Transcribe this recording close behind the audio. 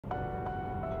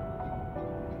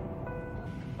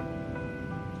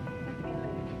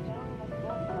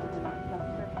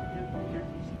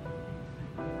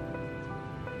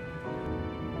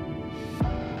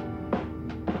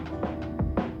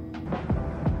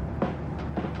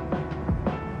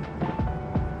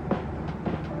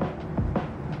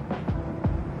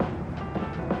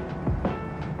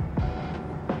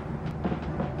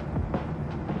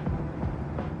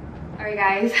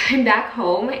Alright guys, I'm back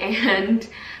home and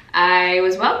I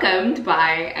was welcomed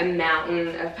by a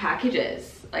mountain of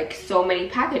packages, like so many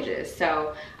packages.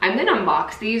 So I'm gonna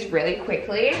unbox these really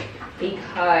quickly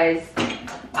because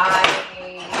my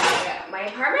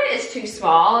apartment is too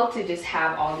small to just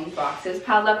have all these boxes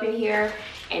piled up in here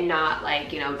and not,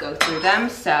 like, you know, go through them.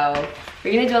 So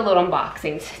we're gonna do a little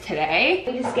unboxing today.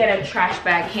 Let me just get a trash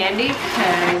bag handy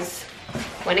because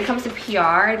when it comes to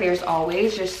PR, there's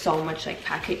always just so much like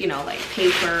packet, you know, like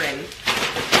paper. And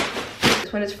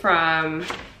this one is from,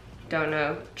 don't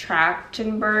know,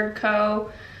 Trachtenberg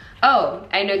Co. Oh,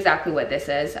 I know exactly what this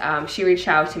is. She reached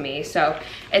out to me. So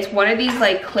it's one of these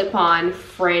like clip-on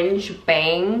fringe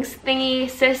bangs thingy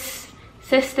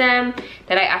system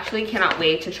that I actually cannot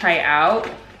wait to try out.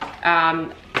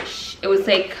 It was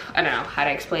like, I don't know how to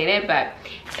explain it, but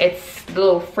it's the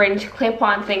little fringe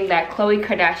clip-on thing that Khloe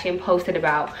Kardashian posted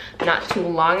about not too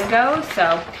long ago.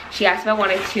 So she asked if I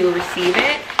wanted to receive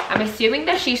it. I'm assuming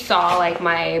that she saw like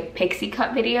my pixie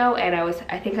cut video, and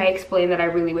I think I explained that I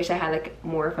really wish I had like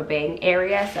more of a bang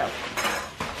area, so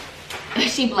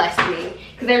she blessed me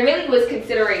because I really was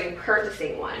considering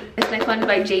purchasing one. This next one is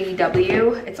by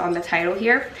JVW. It's on the title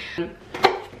here.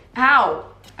 Ow!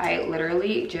 I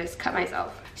literally just cut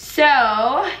myself.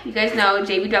 So you guys know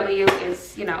JVW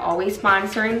is, you know, always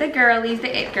sponsoring the girlies,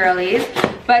 the it girlies.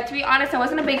 But to be honest, I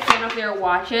wasn't a big fan of their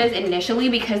watches initially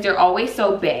because they're always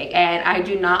so big, and I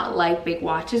do not like big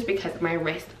watches because my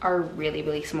wrists are really,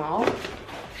 really small.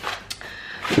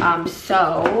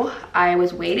 So I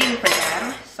was waiting for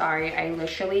them. Sorry, I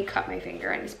literally cut my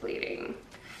finger and it's bleeding.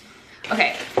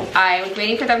 Okay, I was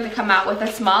waiting for them to come out with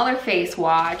a smaller face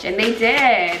watch, and they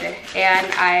did. And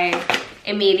I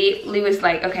immediately was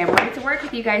like, okay, I'm ready to work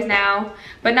with you guys now.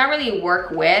 But not really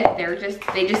work with,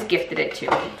 they just gifted it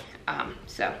to me.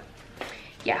 So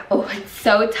yeah. Oh, it's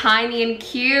so tiny and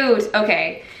cute.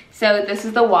 Okay, so this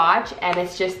is the watch, and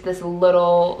it's just this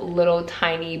little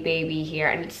tiny baby here,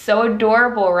 and it's so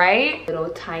adorable, right? Little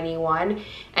tiny one,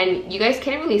 and you guys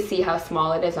can't really see how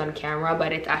small it is on camera,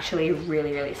 but it's actually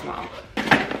really, really small.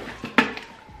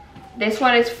 This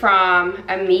one is from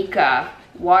Amika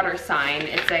Water Sign.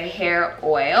 It's a hair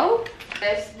oil.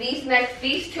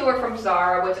 These two are from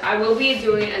Zara, which I will be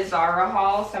doing a Zara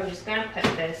haul, so I'm just gonna put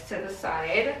this to the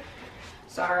side.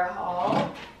 Zara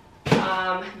haul.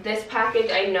 This package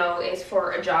I know is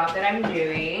for a job that I'm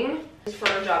doing. It's for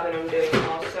a job that I'm doing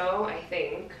also, I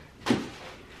think.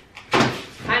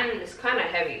 It's kind of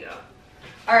heavy though.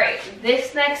 All right,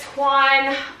 this next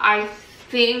one I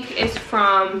think is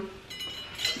from,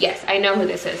 yes, I know who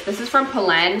this is. This is from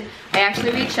Polene. I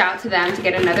actually reached out to them to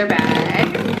get another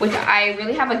bag, which I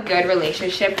really have a good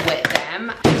relationship with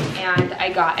them. And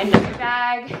I got another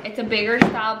bag. It's a bigger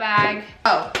style bag.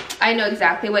 Oh, I know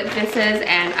exactly what this is,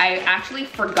 and I actually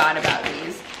forgot about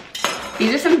these.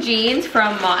 These are some jeans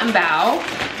from Mott & Bow.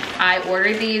 I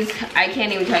ordered these, I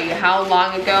can't even tell you how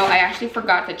long ago. I actually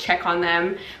forgot to check on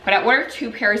them, but I ordered 2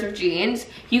 pairs of jeans.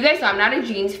 You guys know I'm not a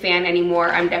jeans fan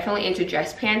anymore. I'm definitely into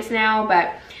dress pants now,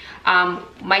 but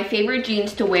my favorite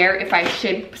jeans to wear if I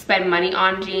should spend money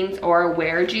on jeans or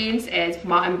wear jeans is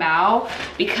Mott & Bow,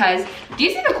 because do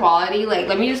you see the quality? Like,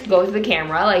 let me just go to the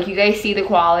camera. Like, you guys see the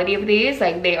quality of these?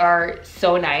 Like, they are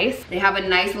so nice. They have a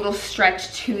nice little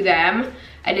stretch to them.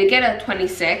 I did get a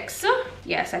 26.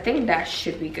 Yes, I think that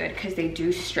should be good because they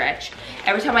do stretch.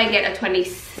 Every time I get a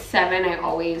 27, I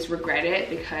always regret it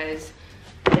because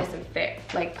it doesn't fit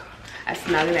like as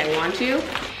snug as I want to.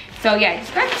 So yeah, I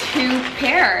just got 2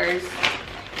 pairs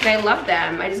and I love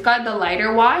them. I just got the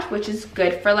lighter wash, which is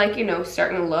good for, like, you know,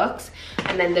 certain looks.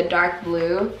 And then the dark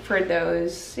blue for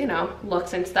those, you know,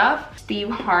 looks and stuff.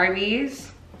 Steve Harvey.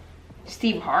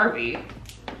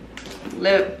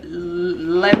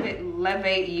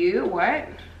 Levate you, what?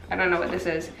 I don't know what this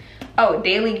is. Oh,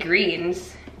 Daily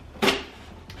Greens.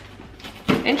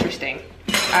 Interesting.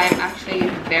 I'm actually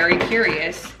very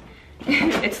curious.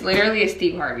 It's literally a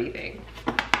Steve Harvey thing.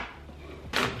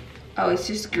 Oh, it's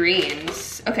just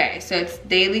greens. Okay, so it's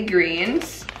Daily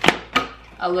Greens,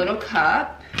 a little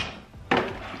cup,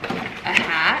 a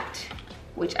hat,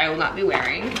 which I will not be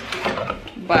wearing,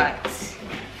 but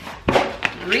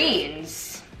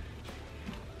greens.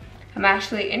 I'm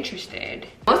actually interested.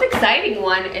 The most exciting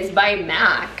one is by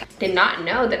MAC. Did not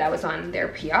know that I was on their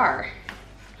PR.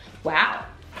 Wow.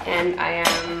 And I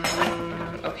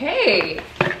am, okay.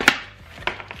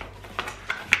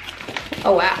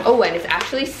 Oh wow, oh, and it's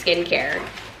actually skincare.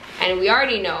 And we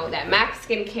already know that MAC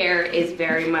skincare is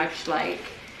very much like,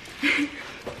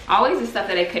 always the stuff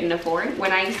that I couldn't afford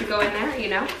when I used to go in there, you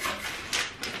know?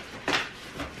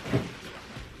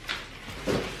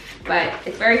 but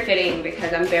it's very fitting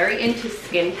because I'm very into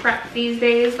skin prep these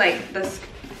days, like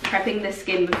prepping the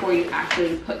skin before you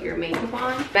actually put your makeup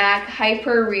on. MAC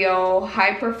Hyper Real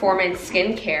High Performance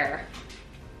Skincare.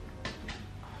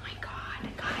 Oh my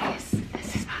god, guys,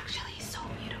 this is actually so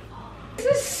beautiful.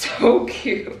 This is so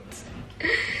cute.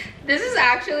 This is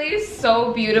actually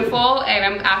so beautiful, and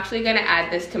I'm actually gonna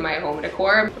add this to my home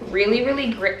decor. Really,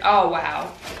 really great. Oh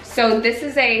wow. So this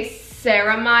is a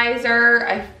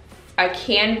ceramizer, a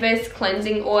canvas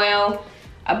cleansing oil,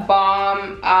 a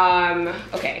balm.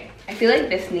 Okay, I feel like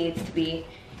this needs to be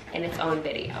in its own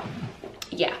video.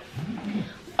 Yeah.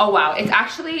 Oh wow,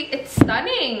 it's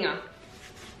stunning.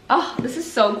 Oh, this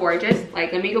is so gorgeous.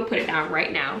 Like, let me go put it down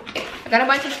right now. I got a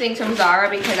bunch of things from Zara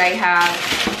because I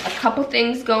have a couple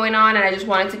things going on and I just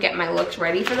wanted to get my looks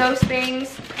ready for those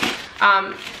things.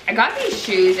 I got these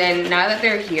shoes, and now that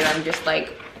they're here, I'm just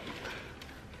like,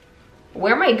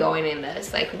 where am I going in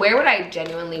this? Like, where would I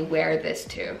genuinely wear this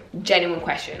to? Genuine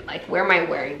question. Like, where am I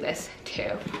wearing this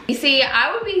to? You see,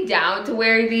 I would be down to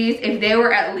wear these if they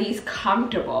were at least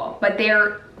comfortable, but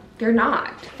they're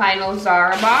not. Final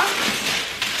Zara box.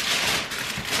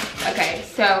 Okay,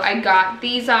 so I got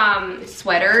these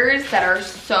sweaters that are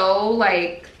so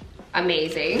like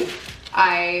amazing.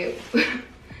 I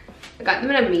got them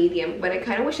in a medium, but I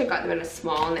kind of wish I got them in a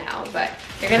small now, but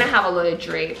they're gonna have a little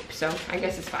drape, so I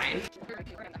guess it's fine.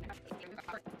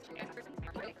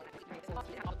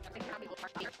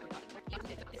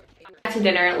 To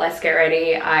dinner, let's get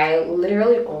ready. I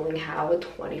literally only have a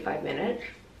 25 minutes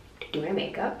to do my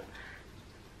makeup,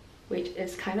 which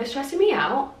is kind of stressing me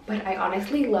out, but I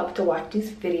honestly love to watch these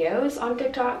videos on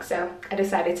TikTok, so I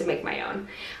decided to make my own.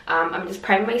 I'm just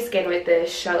priming my skin with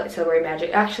this Charlotte Tilbury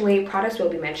Magic. Actually, products will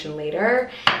be mentioned later.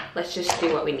 Let's just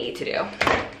do what we need to do.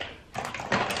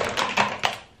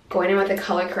 Going in with a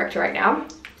color corrector right now.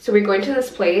 So we're going to this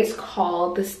place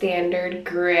called the Standard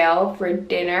Grill for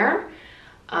dinner.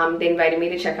 They invited me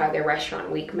to check out their restaurant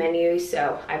week menu,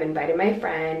 so I've invited my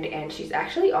friend, and she's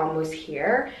actually almost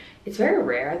here. It's very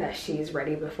rare that she's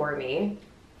ready before me.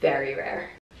 Very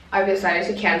rare. I've decided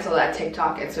to cancel that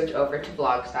TikTok and switch over to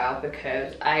vlog style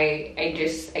because I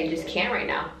just can't right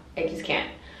now. I just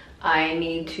can't. I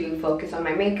need to focus on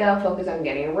my makeup, focus on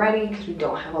getting ready because we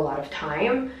don't have a lot of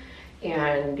time.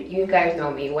 And you guys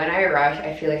know me, when I rush,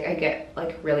 I feel like I get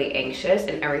like really anxious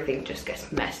and everything just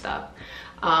gets messed up.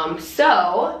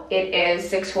 So it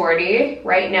is 6:40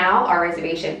 right now. Our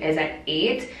reservation is at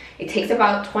 8. It takes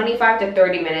about 25 to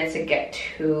 30 minutes to get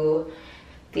to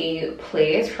the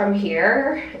place from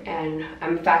here, and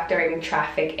I'm factoring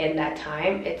traffic in that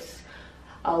time. It's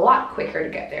a lot quicker to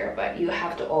get there, but you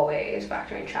have to always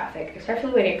factor in traffic,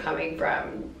 especially when you're coming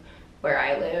from where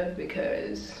I live,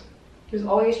 because there's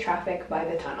always traffic by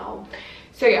the tunnel.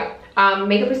 So yeah,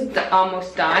 makeup is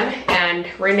almost done, and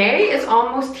Renee is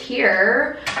almost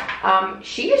here.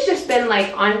 She has just been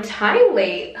like on time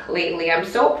lately. I'm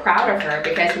so proud of her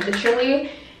because literally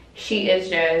she is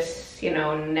just, you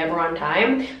know, never on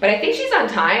time. But I think she's on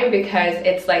time because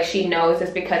it's like she knows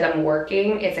it's because I'm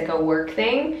working. It's like a work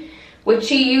thing, which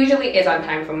she usually is on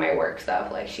time for my work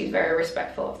stuff. Like, she's very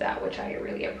respectful of that, which I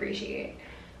really appreciate.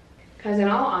 Because in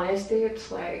all honesty,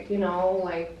 it's like, you know,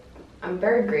 like, I'm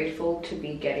very grateful to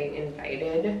be getting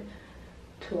invited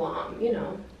to, you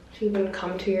know, to even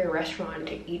come to your restaurant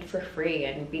to eat for free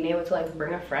and being able to like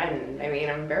bring a friend. I mean,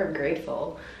 I'm very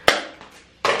grateful.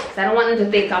 Because I don't want them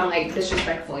to think I'm like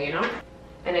disrespectful, you know?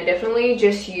 And I definitely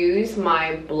just use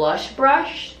my blush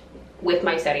brush with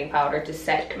my setting powder to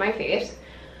set to my face.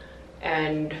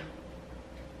 And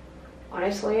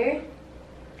honestly,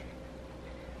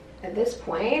 at this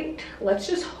point, let's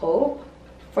just hope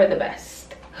for the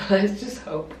best. Let's just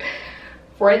hope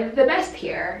for the best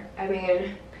here. I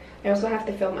mean, I also have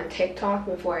to film a TikTok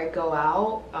before I go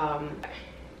out.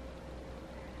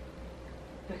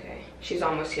 Okay, she's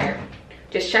almost here.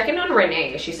 Just checking on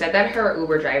Renee. She said that her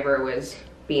Uber driver was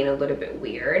being a little bit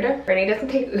weird. Renee doesn't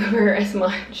take Uber as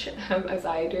much as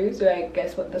I do, so I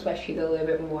guess that's why she's a little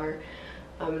bit more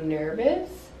nervous.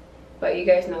 But you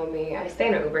guys know me, I stay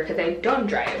in an Uber because I don't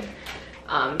drive.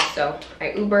 So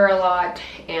I Uber a lot,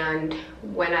 and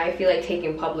when I feel like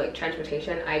taking public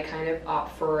transportation, I kind of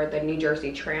opt for the New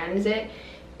Jersey Transit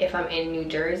if I'm in New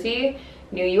Jersey.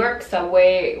 New York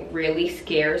subway really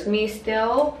scares me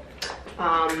still.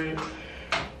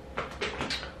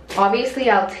 Obviously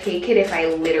I'll take it if I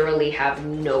literally have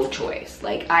no choice.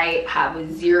 Like, I have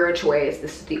zero choice,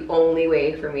 this is the only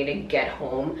way for me to get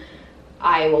home,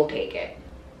 I will take it.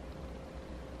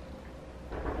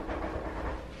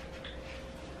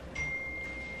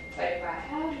 But if I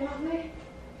had one way.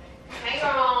 Hey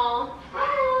girl.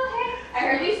 Oh, hey. I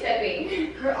heard you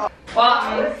stepping. Well,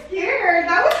 I was scared.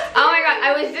 scared. Oh my god,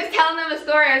 I was just telling them a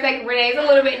story. I was like, Renee's a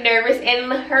little bit nervous in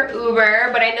her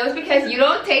Uber, but I know it's because you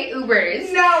don't take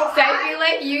Ubers. No. So I feel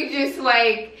like you just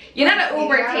like, you're not an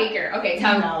Uber taker. Okay,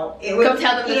 tell no, me. It was come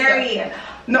tell them scary. the story.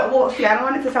 No, well, see, I don't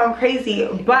want it to sound crazy,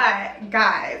 but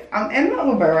guys, I'm in the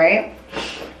Uber, right?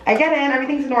 I get in,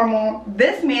 everything's normal.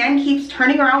 This man keeps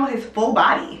turning around with his full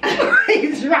body.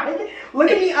 He's trying. Look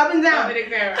at me up and down. Look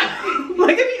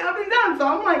at me up and down. So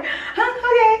I'm like,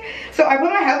 huh, okay. So I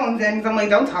put my headphones in because I'm like,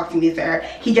 don't talk to me, sir.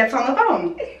 He gets on the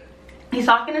phone. He's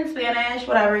talking in Spanish,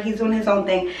 whatever. He's doing his own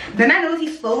thing. Then I notice he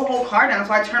slowed the whole car down,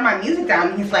 so I turn my music down.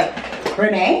 And he's like,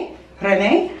 Renee?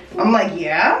 Renee? I'm like,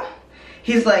 yeah.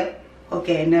 He's like,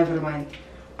 okay, never mind.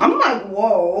 I'm like,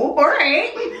 whoa, all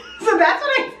right. So that's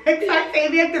what I text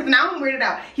Octavia, because now I'm weirded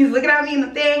out. He's looking at me in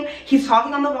the thing. He's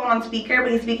talking on the phone on speaker,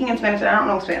 but he's speaking in Spanish, and I don't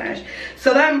know Spanish.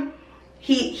 So then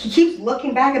he keeps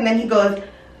looking back, and then he goes,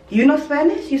 you know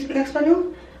Spanish? You speak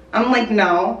Espanol? I'm like,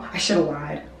 no. I should have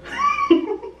lied.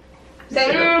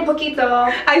 Say,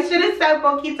 poquito. I should have said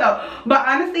poquito. But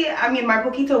honestly, I mean, my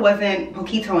poquito wasn't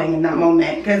poquitoing in that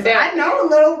moment, because I know a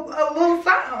little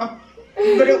something.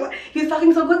 But he was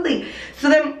talking so quickly. So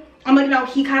then I'm like, no,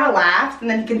 he kind of laughs and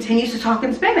then he continues to talk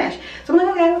in Spanish. So I'm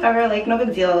like, okay, whatever, like no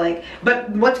big deal. Like, but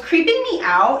what's creeping me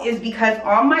out is because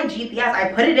on my GPS,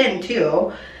 I put it in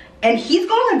too, and he's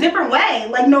going a different way.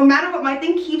 Like no matter what, my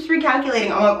thing keeps recalculating.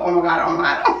 I'm like, oh my god, oh my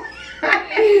god.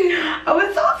 I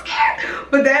was so scared.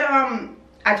 But then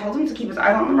I told him to keep his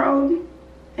eyes on the road.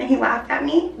 And he laughed at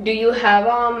me. Do you have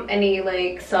any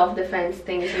like self-defense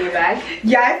things in your bag?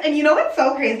 Yes, and you know what's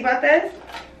so crazy about this?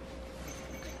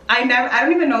 I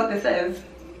don't even know what this is.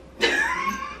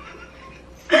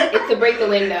 It's to break the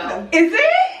window. Is it?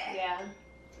 Yeah.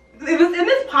 It was in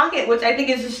this pocket, which I think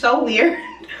is just so weird.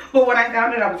 But when I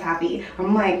found it, I was happy.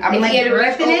 I'm like if he had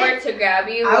rushed over to grab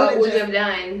you, what would you have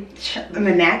done? In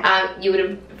the neck? You would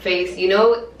have faced, you know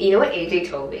what AJ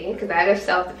told me? Because I had a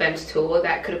self-defense tool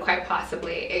that could have quite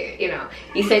possibly, you know.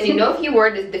 He says, you know, if you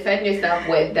were to defend yourself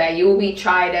with that, you will be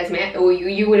tried as man, or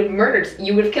you would have murdered,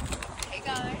 you would have killed. Hey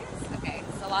guys, okay,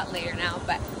 it's a lot later now,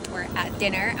 but we're at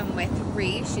dinner. I'm with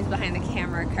Ree. She's behind the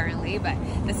camera currently, but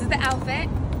this is the outfit.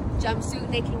 Jumpsuit,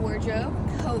 naked wardrobe,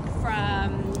 coat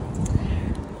from,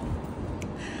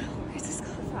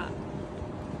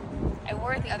 I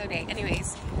wore it the other day.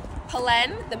 Anyways,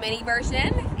 Polene, the mini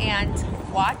version, and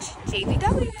watch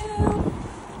JVW.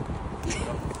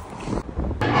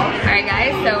 Alright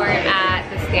guys, so we're at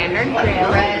the Standard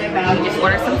Grill. We just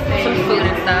ordered some food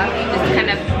and stuff, just to kind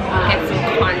of get some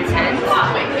content.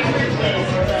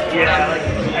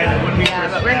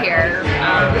 Yeah, but we're here.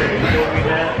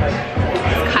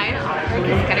 It's kind of awkward,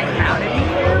 it's kind of crowded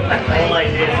here, but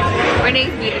like,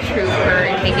 Renee's being a trooper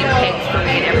and taking pics for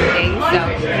me and everything, so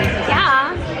yeah.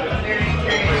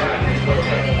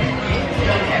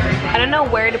 I don't know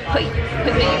where to put me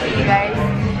for you guys.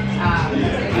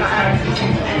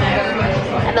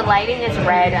 And the lighting is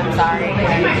red, I'm sorry.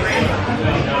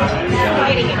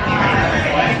 Lighting in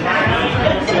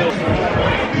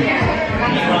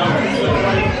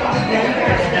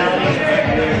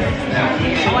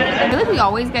I feel like we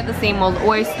always get the same old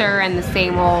oyster and the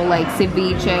same old like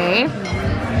ceviche,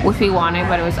 which we wanted,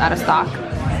 but it was out of stock.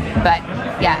 But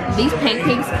yeah, these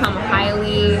pancakes come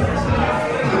highly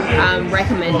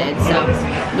recommended. So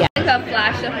yeah, like a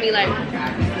flash of me like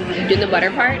doing the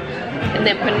butter part and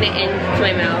then putting it into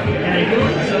my mouth.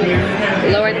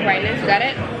 Lower the brightness, you got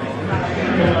it?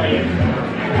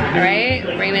 All right,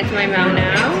 bring it to my mouth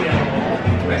now.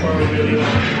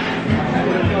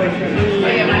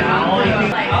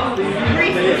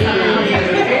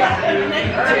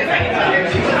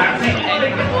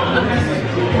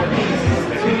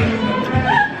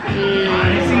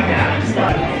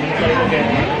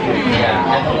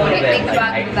 What do you think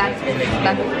about that?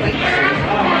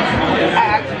 I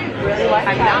actually really like it.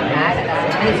 I'm not mad at that.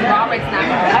 And it's raw red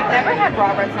snapper. I've never had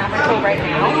raw red snapper until right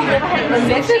now. You've never had the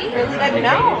fishy? Really good?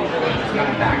 No.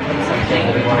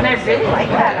 And I really like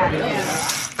that.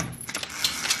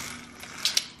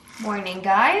 Morning,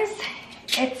 guys.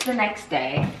 It's the next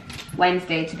day.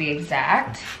 Wednesday to be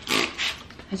exact.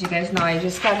 As you guys know, I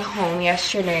just got home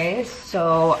yesterday.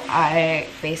 So I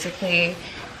basically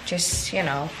just, you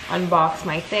know, unboxed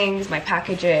my things, my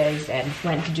packages, and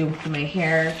went to do my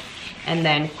hair, and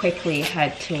then quickly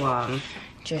had to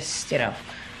just, you know,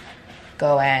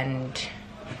 go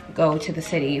to the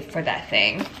city for that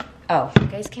thing. Oh, you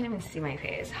guys can't even see my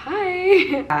face.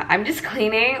 Hi. I'm just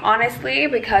cleaning, honestly,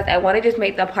 because I want to just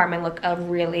make the apartment look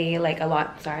really, like, a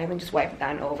lot. Sorry, let me just wipe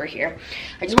down over here.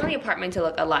 I just want the apartment to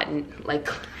look a lot, like,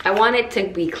 I want it to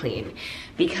be clean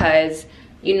because,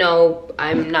 you know,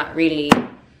 I'm not really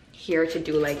here to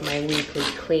do like my weekly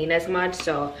clean as much,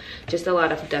 so just a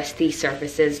lot of dusty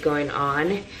surfaces going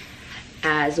on,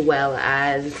 as well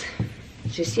as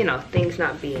just, you know, things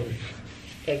not being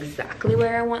exactly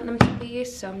where I want them to be,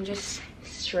 so I'm just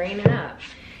straightening up.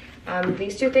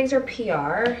 These two things are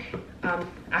PR.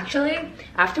 Actually,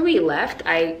 after we left,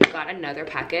 I got another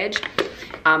package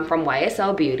from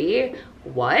YSL Beauty.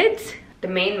 What? The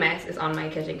main mess is on my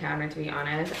kitchen counter, to be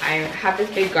honest. I have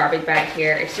this big garbage bag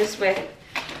here. It's just with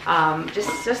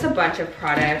just a bunch of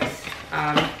products.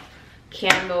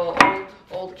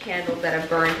 Old candles that are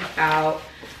burnt out.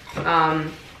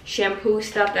 Shampoo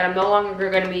stuff that I'm no longer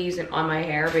going to be using on my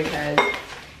hair, because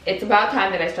it's about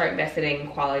time that I start investing in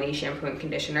quality shampoo and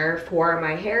conditioner for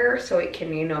my hair, so it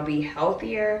can, you know, be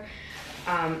healthier,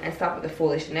 and stop with the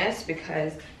foolishness,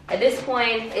 because at this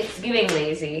point it's giving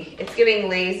lazy. It's giving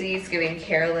lazy, it's giving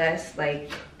careless, like,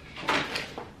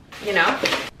 you know.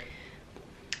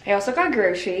 I also got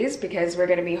groceries because we're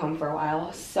gonna be home for a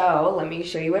while, so let me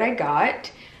show you what I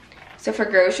got. So for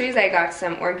groceries, I got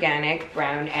some organic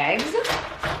brown eggs.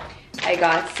 I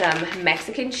got some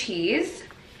Mexican cheese,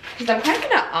 because I'm kind of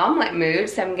in an omelet mood,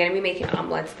 so I'm gonna be making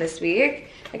omelets this week.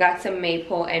 I got some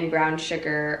maple and brown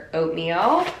sugar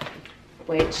oatmeal,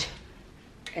 which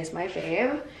is my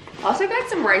fave. Also got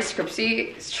some Rice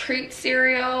Krispie treat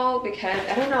cereal, because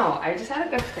I don't know, I just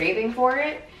had a craving for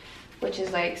it, which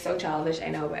is like so childish, I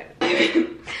know, but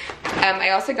I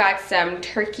also got some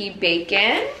turkey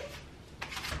bacon.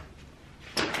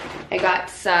 I got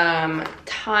some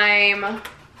thyme.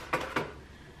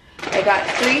 I got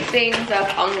 3 things of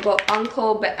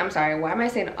I'm sorry, why am I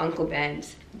saying Uncle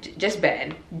Ben's? Just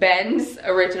Ben's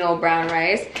original brown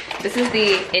rice. This is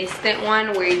the instant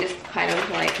one where you just kind of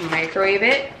like microwave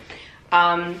it.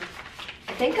 I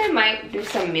think I might do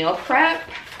some meal prep,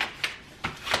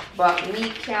 but I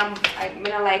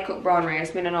don't like cook brown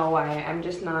rice. I don't know why.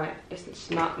 It's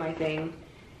just not my thing.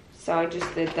 So I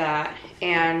just did that,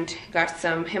 and got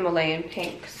some Himalayan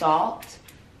pink salt.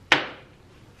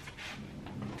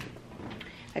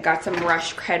 I got some red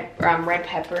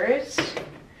peppers.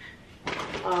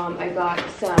 I got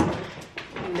some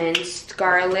minced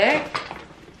garlic,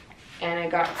 and I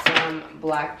got some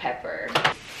black pepper.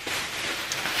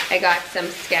 I got some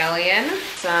scallion,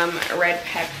 some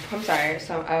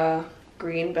some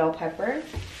green bell pepper.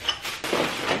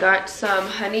 I got some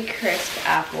Honeycrisp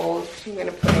apples, which I'm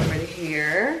gonna put over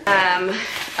here.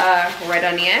 Red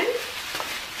onion.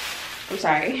 I'm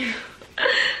sorry.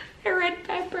 A red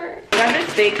pepper. I got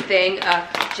this big thing of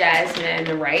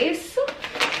jasmine rice,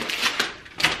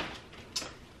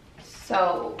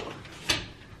 so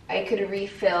I could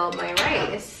refill my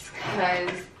rice,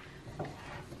 because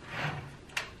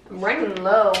I'm running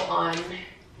low on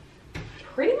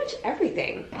pretty much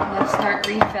everything. Let's start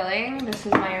refilling. This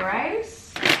is my rice.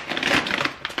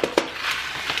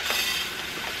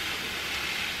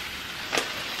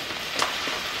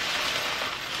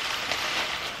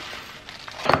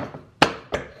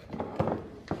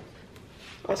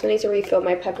 Also need to refill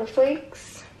my pepper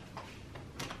flakes.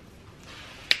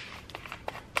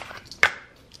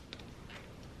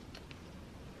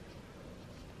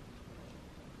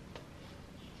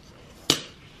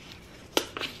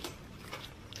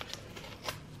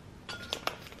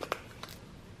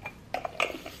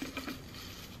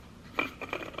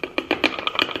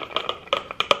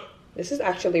 This is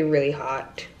actually really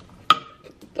hot.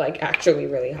 Like, actually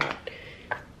really hot.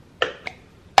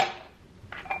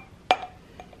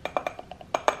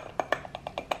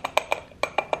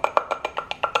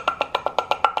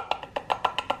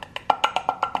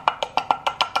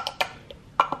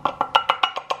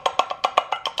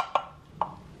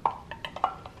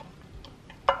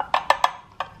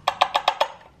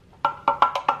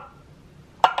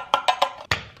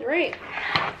 Alright.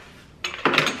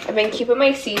 I've been keeping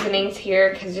my seasonings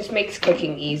here because it just makes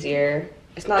cooking easier.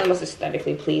 It's not the most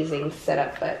aesthetically pleasing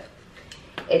setup, but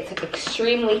it's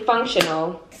extremely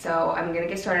functional. So I'm gonna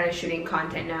get started on shooting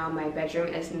content now. My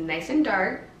bedroom is nice and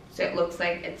dark, so it looks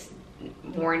like it's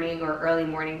morning or early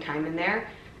morning time in there.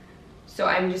 So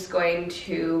I'm just going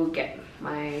to get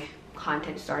my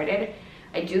content started.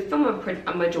 I do film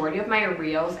a majority of my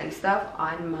reels and stuff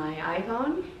on my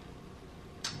iPhone.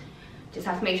 Just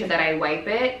have to make sure that I wipe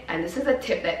it. And this is a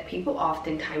tip that people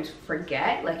oftentimes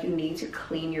forget. Like, you need to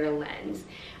clean your lens.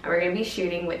 And we're gonna be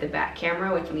shooting with the back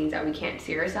camera, which means that we can't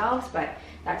see ourselves, but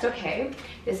that's okay.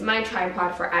 This is my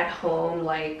tripod for at home,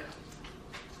 like,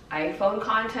 iPhone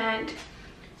content.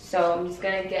 So I'm just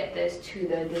gonna get this to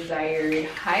the desired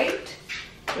height,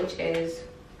 which is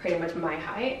pretty much my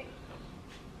height.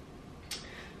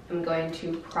 I'm going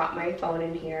to prop my phone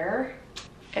in here.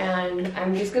 And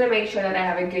I'm just gonna make sure that I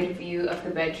have a good view of the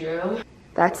bedroom.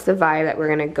 That's the vibe that we're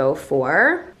gonna go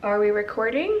for. Are we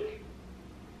recording?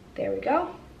 There we go.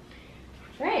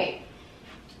 All right.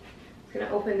 I'm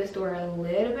gonna open this door a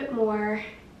little bit more.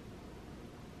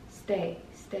 Stay,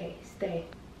 stay, stay.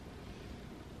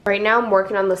 Right now I'm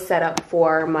working on the setup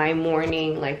for my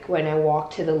morning, like when I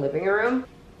walk to the living room.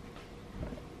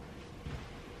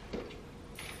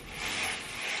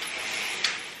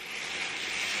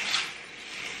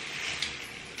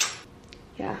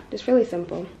 Yeah, just really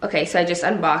simple. Okay, so I just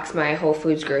unboxed my Whole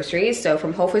Foods groceries. So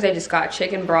from Whole Foods, I just got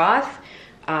chicken broth.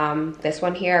 This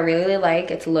one here I really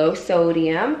like. It's low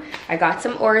sodium. I got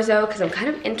some orzo because I'm kind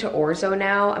of into orzo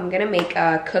now. I'm gonna make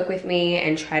a cook with me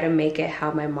and try to make it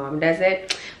how my mom does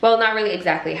it. Well, not really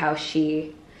exactly how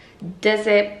she does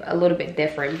it, a little bit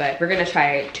different, but we're gonna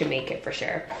try to make it for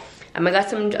sure. I got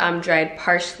some dried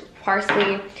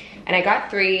parsley, and I got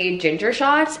 3 ginger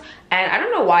shots, and I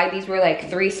don't know why these were like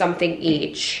 3 something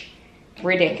each.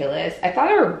 Ridiculous. I thought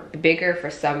they were bigger for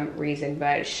some reason,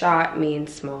 but shot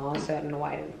means small, so I don't know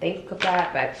why I didn't think of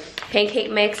that. But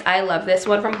pancake mix, I love this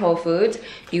one from Whole Foods.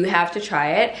 You have to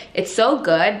try it. It's so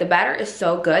good. The batter is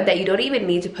so good that you don't even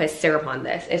need to put syrup on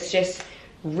this. It's just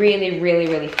really, really,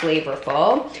 really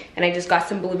flavorful. And I just got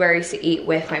some blueberries to eat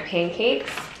with my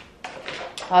pancakes.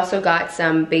 Also got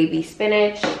some baby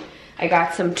spinach. I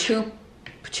got some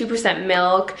 2%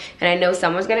 milk, and I know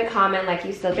someone's gonna comment like,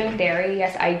 you still drink dairy?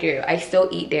 Yes, I do. I still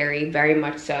eat dairy, very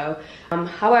much so.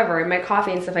 However, in my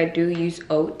coffee and stuff, I do use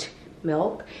oat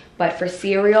milk, but for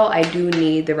cereal, I do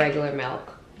need the regular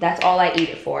milk. That's all I eat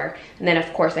it for. And then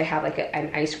of course I have like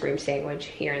an ice cream sandwich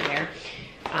here and there.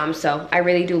 So I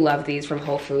really do love these from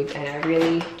Whole Foods, and I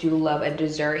really do love a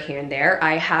dessert here and there.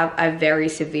 I have a very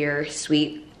severe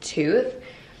sweet tooth.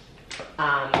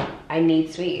 I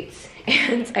need sweets.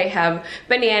 And I have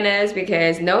bananas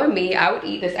because knowing me, I would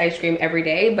eat this ice cream every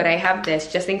day, but I have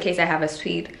this just in case I have a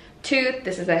sweet tooth.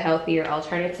 This is a healthier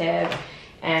alternative.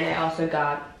 And I also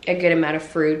got a good amount of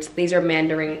fruits. These are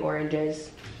mandarin oranges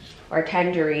or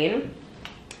tangerine.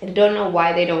 I don't know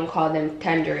why they don't call them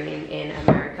tangerine in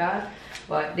America,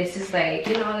 but this is like,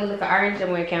 you know, like an orange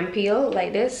and we can peel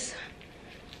like this.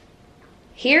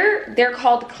 Here, they're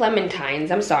called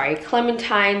clementines. I'm sorry,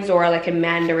 clementines, or like a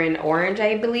mandarin orange,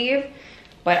 I believe.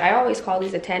 But I always call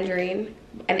these a tangerine.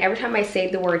 And every time I say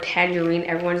the word tangerine,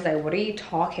 everyone's like, what are you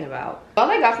talking about?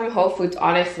 All I got from Whole Foods,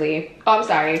 honestly, oh, I'm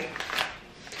sorry,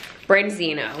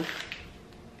 branzino.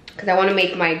 Because I want to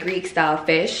make my Greek style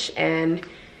fish and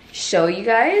show you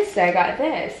guys. I got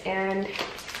this, and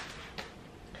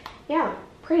yeah,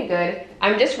 pretty good.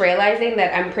 I'm just realizing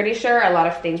that I'm pretty sure a lot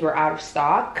of things were out of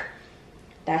stock.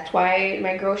 That's why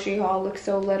my grocery haul looks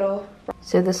so little.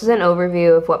 So this is an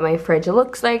overview of what my fridge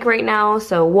looks like right now.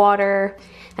 So water,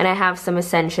 and I have some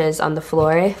essentials on the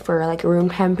floor for like room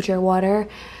temperature water.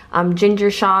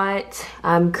 Ginger shot,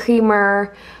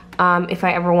 creamer. If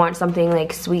I ever want something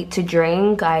like sweet to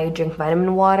drink, I drink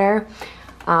vitamin water.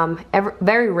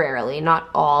 Very rarely, not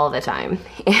all the time.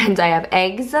 And I have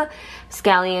eggs,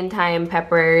 scallion, thyme,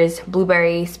 peppers,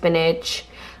 blueberry, spinach.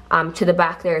 To the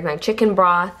back there's my chicken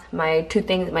broth, my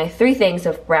 3 things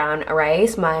of brown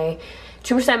rice, my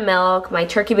 2% milk, my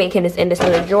turkey bacon is in this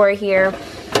little drawer here.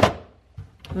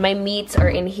 My meats are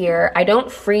in here. I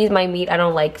don't freeze my meat, I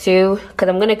don't like to, because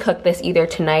I'm gonna cook this either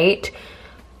tonight,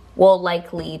 well,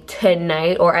 likely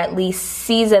tonight, or at least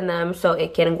season them so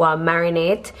it can go on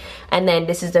marinate. And then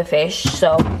this is the fish,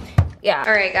 so yeah.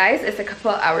 All right guys, it's a couple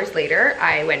hours later.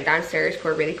 I went downstairs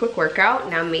for a really quick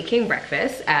workout. Now I'm making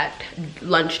breakfast at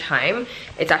lunchtime.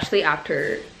 It's actually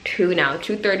after 2 now,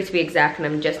 2:30 to be exact, and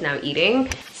I'm just now eating.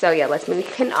 So yeah, let's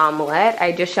make an omelet.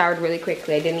 I just showered really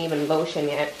quickly. I didn't even lotion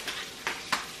yet.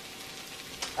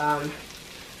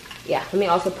 Yeah, let me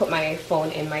also put my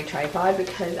phone in my tripod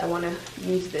because I want to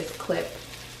use this clip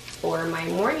for my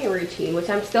morning routine, which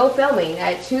I'm still filming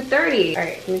at 2:30. All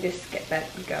right, let me just get that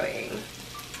going.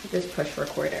 Just push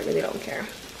record, I really don't care.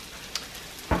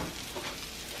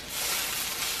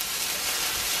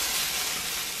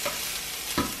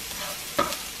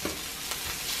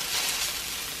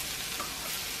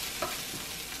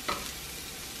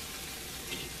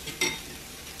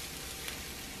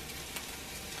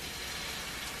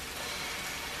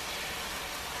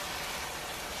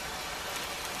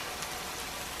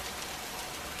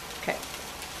 Okay.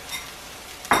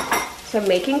 So I'm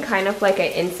making kind of like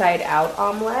an inside out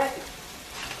omelet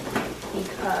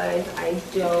because I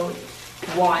don't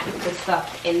want the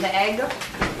stuff in the egg,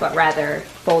 but rather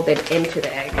folded into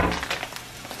the egg. I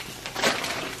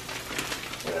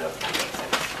don't know if that makes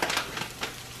sense.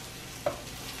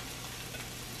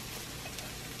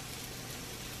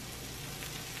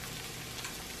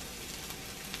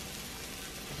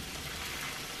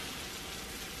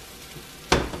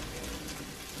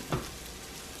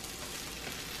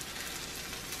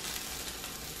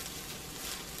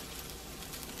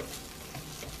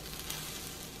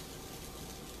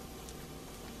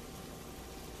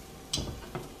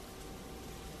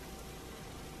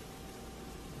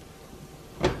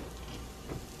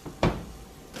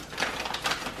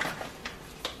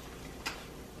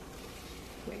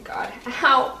 god.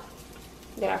 Ow!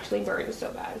 It actually burns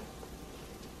so bad.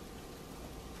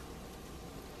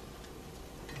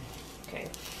 Okay.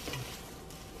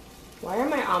 Why are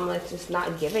my omelets just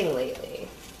not giving lately?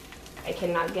 I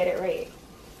cannot get it right.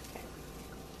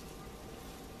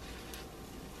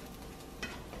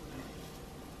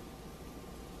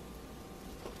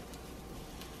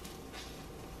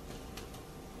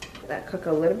 Let that cook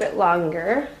a little bit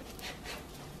longer.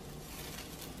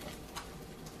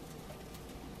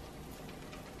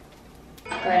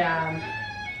 But I'm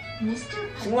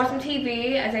gonna watch some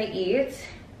TV as I eat.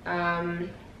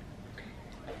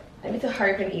 I need to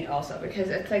hurry up and eat also because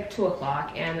it's like 2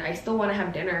 o'clock and I still want to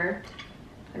have dinner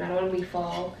and I don't want to be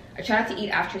full. I try not to eat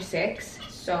after 6,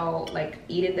 so like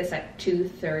eating this at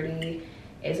 2:30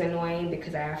 is annoying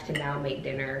because I have to now make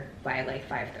dinner by like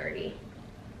 5:30.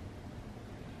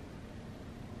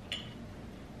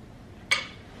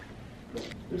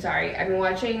 I'm sorry, I've been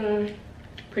watching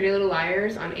Pretty Little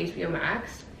Liars on HBO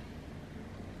Max.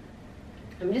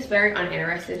 I'm just very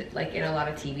uninterested like in a lot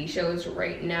of TV shows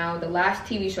right now. The last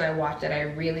TV show I watched that I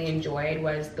really enjoyed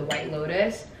was The White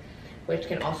Lotus, which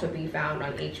can also be found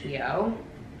on HBO.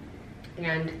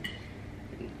 And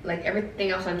like everything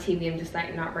else on TV, I'm just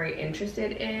like not very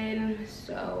interested in.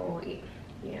 So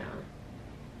yeah.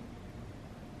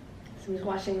 So I'm just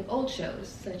watching old shows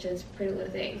such as Pretty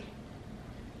Little Thing.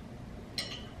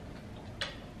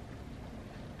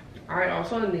 I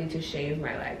also need to shave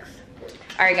my legs.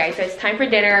 Alright guys, so it's time for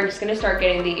dinner. I'm just gonna start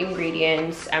getting the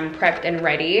ingredients prepped and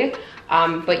ready.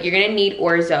 But you're gonna need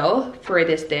orzo for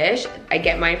this dish. I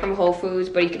get mine from Whole Foods,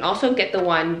 but you can also get the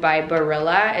one by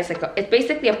Barilla. It's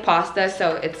basically a pasta,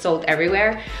 so it's sold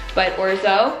everywhere. But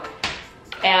orzo,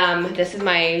 this is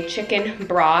my chicken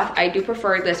broth. I do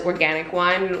prefer this organic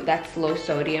one that's low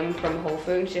sodium from Whole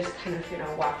Foods. Just kind of, you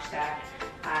know, watch that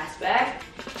aspect.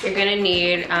 You're gonna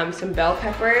need some bell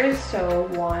peppers, so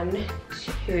 1,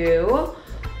 2.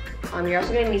 You're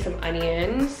also gonna need some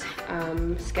onions,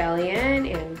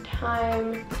 scallion, and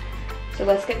thyme. So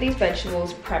let's get these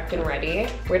vegetables prepped and ready.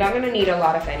 We're not gonna need a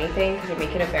lot of anything because we're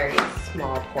making a very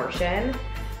small portion.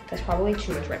 That's probably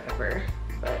too much red pepper,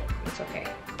 but it's okay.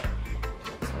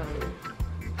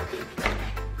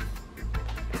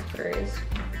 Peppers,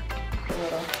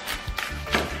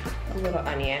 a little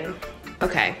onion.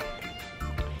 Okay,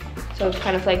 so it's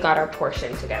kind of like got our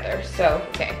portion together. So,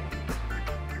 okay.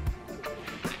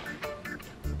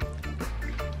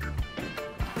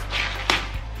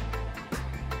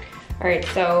 All right,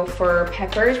 so for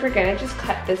peppers, we're gonna just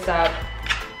cut this up.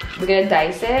 We're gonna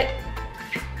dice it.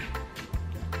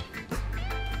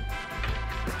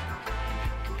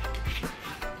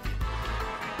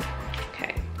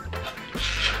 Okay.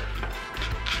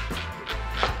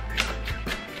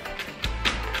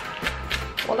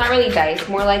 Well, not really dice,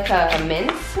 more like a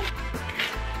mince.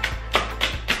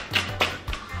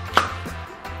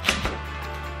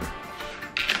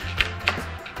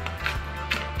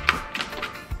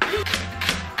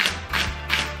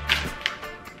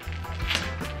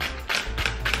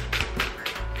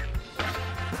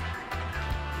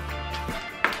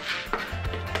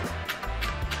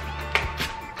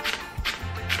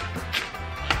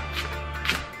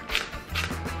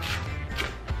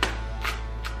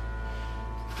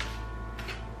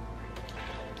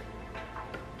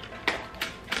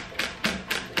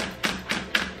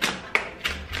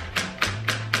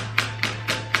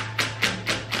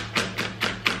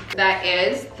 That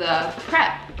is the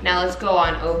prep. Now let's go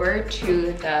on over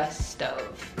to the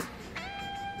stove.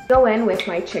 Go in with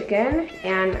my chicken,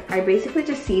 and I basically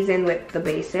just season with the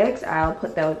basics. I'll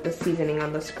put the seasoning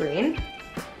on the screen.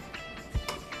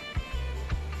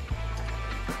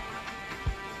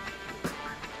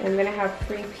 I'm gonna have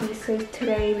 3 pieces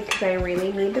today because I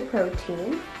really need the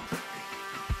protein.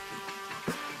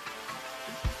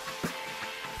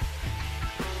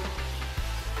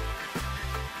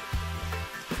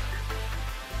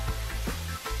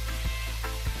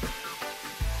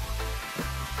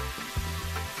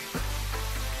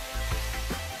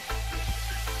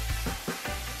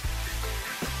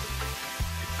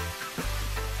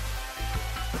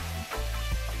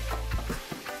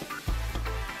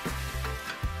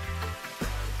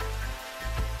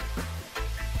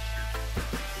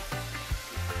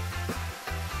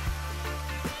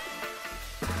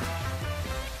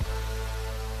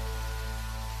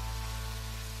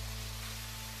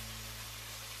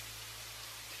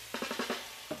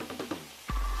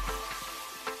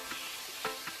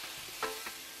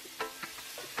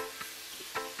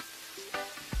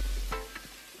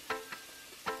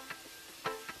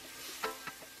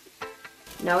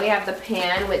 Now we have the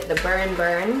pan with the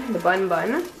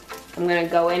bun. I'm gonna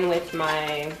go in with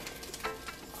my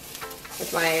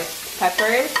with my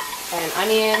peppers and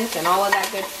onions and all of that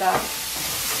good stuff.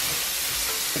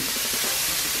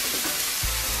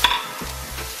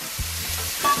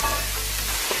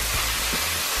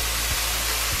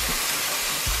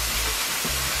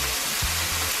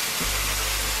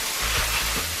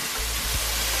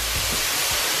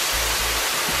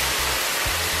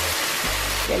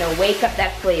 Gonna wake up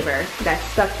that flavor that's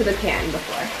stuck to the pan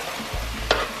before.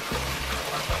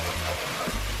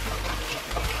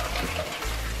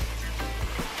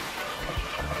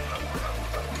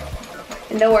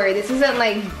 And don't worry, this isn't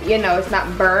like, you know, it's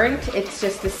not burnt. It's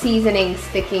just the seasoning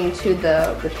sticking to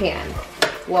the pan.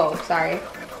 Whoa, sorry.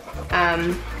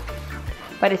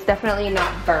 But it's definitely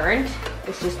not burnt.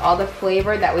 It's just all the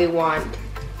flavor that we want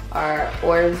our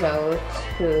orzo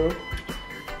to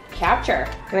capture.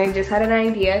 And I just had an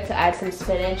idea to add some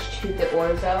spinach to the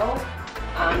orzo,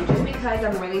 just because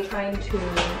I'm really trying to,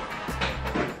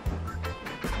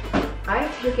 I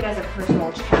take it as a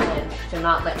personal challenge to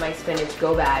not let my spinach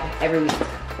go bad every week,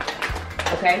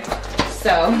 okay?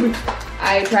 So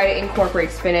I try to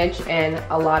incorporate spinach in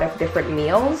a lot of different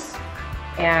meals,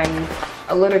 and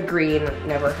a little green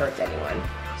never hurts anyone.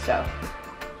 So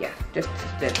yeah, just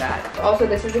did that. Also,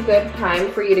 this is a good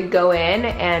time for you to go in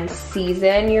and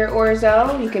season your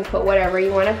orzo. You can put whatever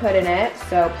you want to put in it.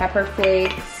 So pepper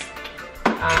flakes,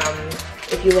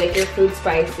 if you like your food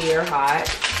spicy or hot.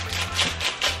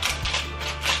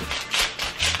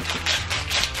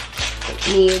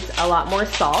 It needs a lot more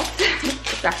salt.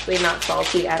 It's actually not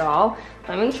salty at all.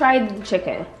 Let me try the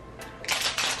chicken.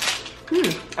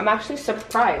 I'm actually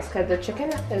surprised because the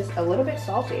chicken is a little bit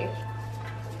salty.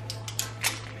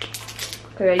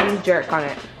 Because I use jerk on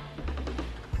it.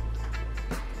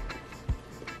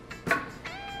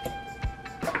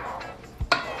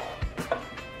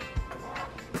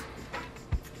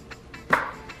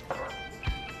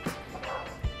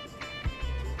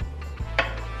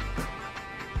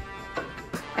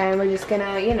 And we're just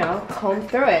gonna, you know, comb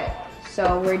through it.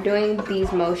 So we're doing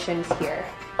these motions here.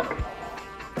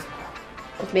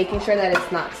 Just making sure that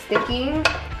it's not sticking.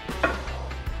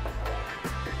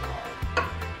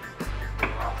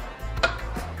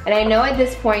 And I know at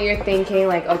this point you're thinking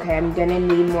like, okay, I'm gonna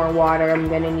need more water, I'm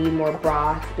gonna need more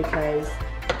broth because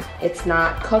it's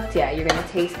not cooked yet. You're gonna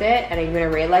taste it and you're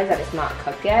gonna realize that it's not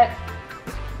cooked yet.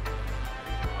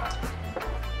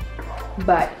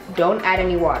 But don't add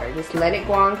any water, just let it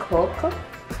go on cook,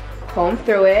 comb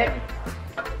through it.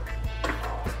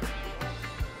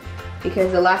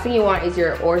 Because the last thing you want is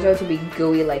your orzo to be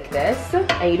gooey like this,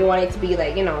 and you don't want it to be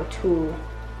like, you know, too,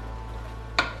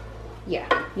 yeah,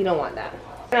 you don't want that.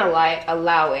 I'm gonna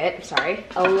allow it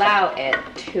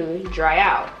to dry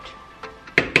out.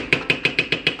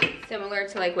 Similar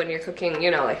to like when you're cooking,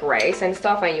 you know, like rice and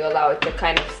stuff, and you allow it to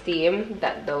kind of steam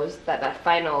that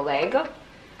final leg.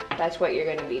 That's what you're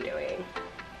gonna be doing.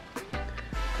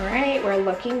 All right, we're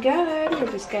looking good. We're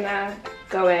just gonna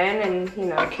go in and, you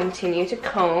know, continue to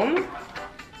comb,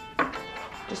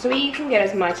 just so you can get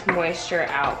as much moisture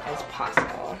out as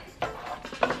possible.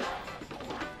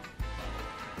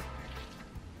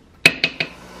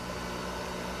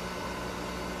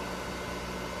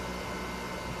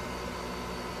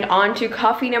 On to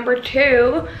coffee number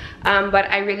 2, but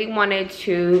I really wanted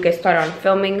to get started on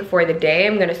filming for the day.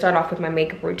 I'm gonna start off with my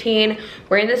makeup routine.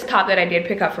 Wearing this top that I did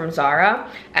pick up from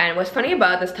Zara, and what's funny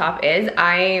about this top is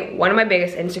one of my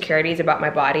biggest insecurities about my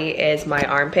body is my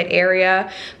armpit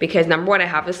area, because number one, I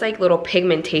have this like little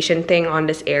pigmentation thing on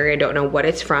this area, don't know what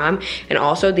it's from, and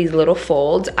also these little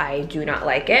folds, I do not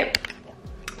like it.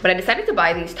 But I decided to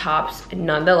buy these tops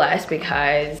nonetheless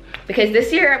because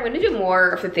this year I'm gonna do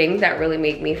more of the things that really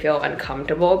make me feel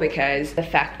uncomfortable, because the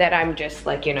fact that I'm just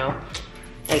like, you know,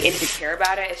 like insecure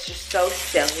about it, it's just so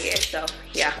silly. So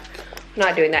yeah, I'm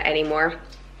not doing that anymore.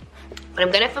 But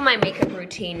I'm gonna film my makeup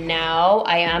routine now.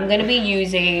 I am gonna be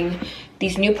using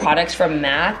these new products from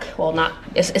MAC. Well,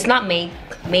 it's not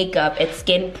makeup, it's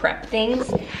skin prep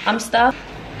things, stuff.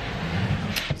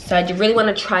 So I really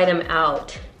wanna try them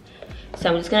out. So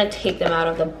I'm just gonna take them out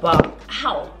of the box.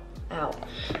 Ow. I'm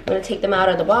gonna take them out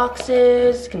of the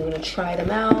boxes. I'm gonna try them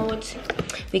out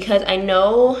because I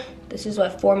know this is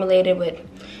what formulated with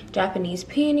Japanese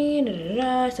peony.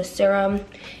 It's a serum.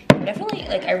 Definitely,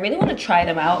 like, I really want to try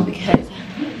them out because,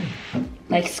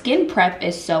 like, skin prep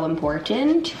is so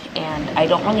important, and I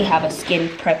don't really have a skin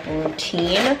prep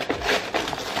routine.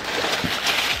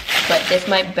 But this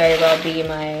might very well be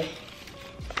my,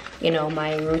 you know,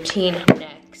 my routine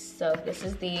next. So this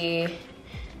is the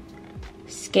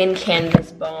Skin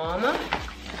Canvas Balm.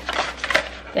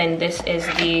 Then this is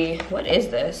the, what is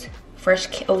this?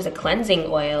 Fresh, oh, it's a cleansing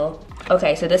oil.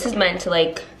 Okay, so this is meant to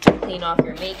like clean off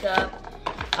your makeup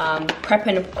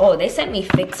prepping. Oh, they sent me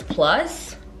Fix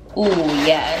Plus. Ooh,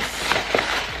 yes.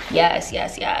 Yes,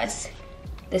 yes, yes.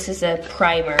 This is a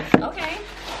primer. Okay.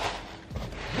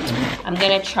 I'm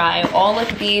gonna try all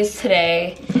of these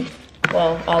today.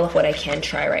 Well, all of what I can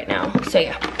try right now. So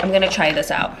yeah, I'm gonna try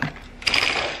this out.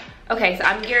 Okay, so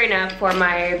I'm gearing up for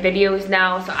my videos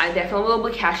now, so I definitely will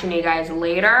be catching you guys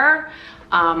later.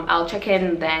 I'll check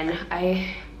in then.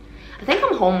 I think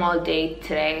I'm home all day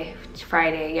today. It's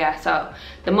Friday, yeah, so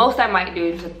the most I might do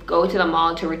is go to the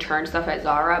mall to return stuff at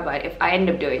Zara, but if I end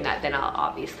up doing that, then I'll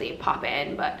obviously pop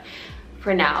in, but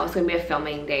for now, it's gonna be a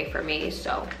filming day for me,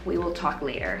 so we will talk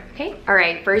later, okay? All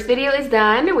right, first video is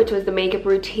done, which was the makeup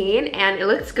routine, and it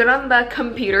looks good on the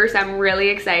computer, so I'm really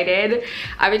excited.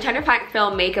 I've been trying to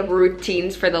film makeup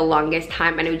routines for the longest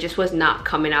time, and it just was not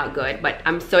coming out good, but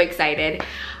I'm so excited.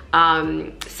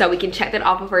 So we can check that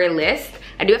off of our list.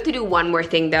 I do have to do one more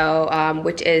thing though,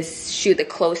 which is shoot the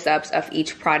close-ups of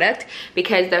each product,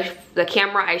 because the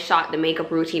camera I shot the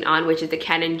makeup routine on, which is the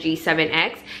Canon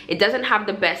G7X, it doesn't have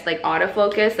the best like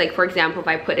autofocus. Like for example, if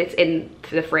I put it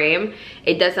into the frame,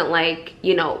 it doesn't like,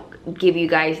 you know, give you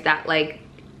guys that like,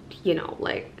 you know,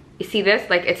 like, you see this?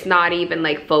 Like it's not even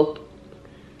like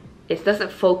it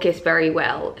doesn't focus very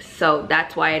well. So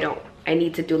that's why I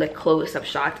need to do like close-up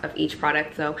shots of each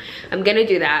product. So I'm gonna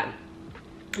do that.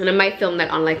 And I might film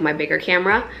that on like my bigger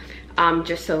camera,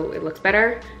 just so it looks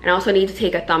better. And I also need to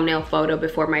take a thumbnail photo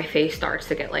before my face starts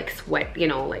to get like sweat, you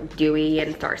know, like dewy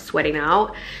and start sweating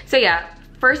out. So yeah,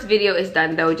 first video is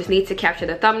done though. Just need to capture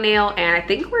the thumbnail and I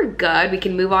think we're good. We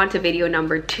can move on to video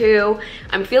number 2.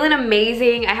 I'm feeling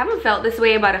amazing. I haven't felt this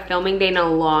way about a filming day in a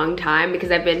long time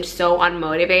because I've been so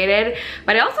unmotivated.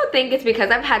 But I also think it's because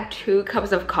I've had 2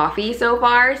 cups of coffee so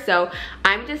far. So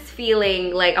I'm just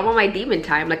feeling like I'm on my demon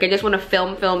time. Like I just want to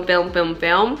film.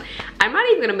 I'm not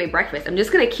even gonna make breakfast. I'm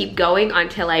just gonna keep going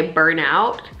until I burn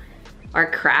out or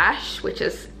crash, which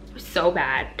is so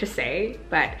bad to say,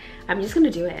 but I'm just gonna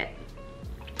do it.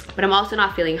 But I'm also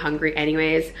not feeling hungry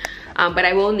anyways. But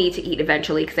I will need to eat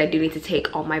eventually because I do need to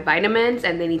take all my vitamins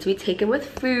and they need to be taken with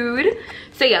food.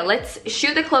 So yeah, let's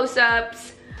shoot the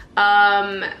close-ups,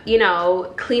 you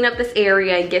know, clean up this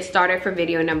area and get started for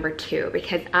video number 2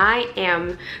 because I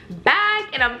am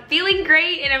back and I'm feeling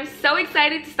great and I'm so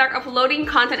excited to start uploading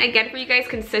content again for you guys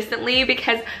consistently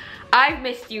because I've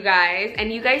missed you guys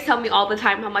and you guys tell me all the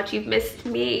time how much you've missed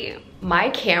me.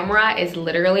 My camera is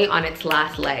literally on its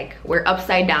last leg. We're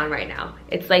upside down right now.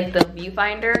 It's like the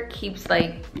viewfinder keeps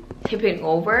like tipping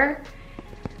over.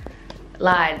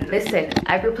 Lad, listen,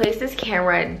 I've replaced this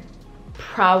camera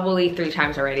probably 3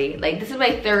 times already. Like this is my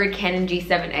 3rd Canon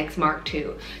G7X Mark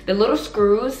II. The little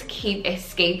screws keep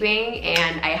escaping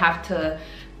and I have to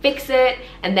fix it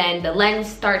and then the lens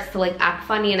starts to like act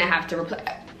funny and I have to replace.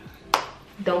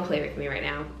 Don't play with me right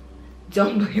now.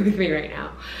 Don't play with me right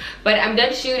now. But I'm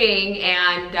done shooting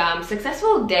and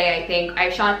successful day, I think. I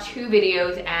shot 2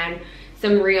 videos and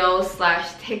some reels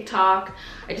 / TikTok.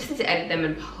 I just need to edit them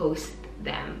and post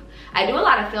them. I do a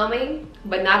lot of filming,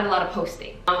 but not a lot of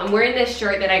posting. I'm wearing this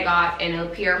shirt that I got in a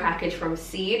PR package from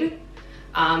Seed.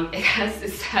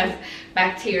 It says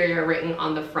bacteria written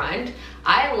on the front.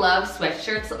 I love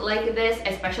sweatshirts like this,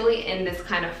 especially in this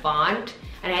kind of font.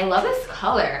 And I love this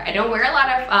color. I don't wear a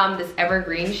lot of this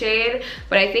evergreen shade,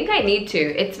 but I think I need to.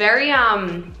 It's very,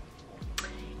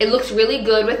 it looks really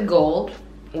good with gold,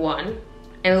 1.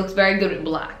 And it looks very good with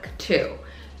black, 2.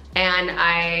 And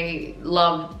I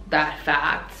love that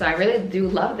fact. So I really do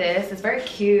love this. It's very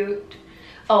cute.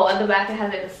 Oh, on the back it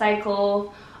has like a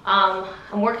cycle.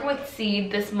 I'm working with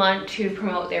Seed this month to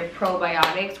promote their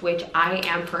probiotics, which I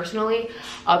am personally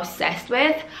obsessed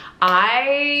with.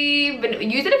 I've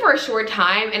been using it for a short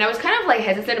time and I was kind of like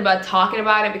hesitant about talking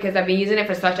about it because I've been using it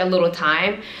for such a little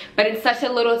time. But in such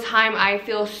a little time, I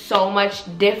feel so much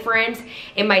difference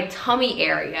in my tummy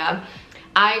area.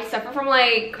 I suffer from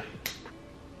like,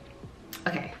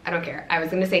 okay, I don't care. I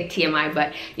was gonna say TMI,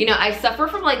 but you know, I suffer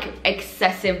from like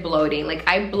excessive bloating. Like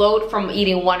I bloat from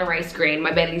eating 1 rice grain.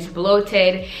 My belly's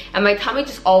bloated and my tummy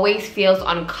just always feels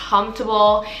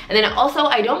uncomfortable. And then also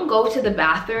I don't go to the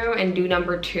bathroom and do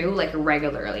number 2 like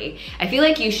regularly. I feel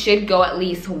like you should go at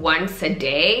least once a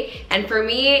day. And for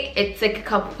me, it's like a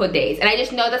couple of days. And I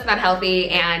just know that's not healthy.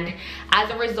 And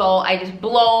as a result, I just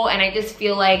blow and I just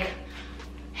feel like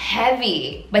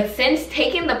heavy. But since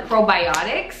taking the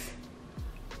probiotics,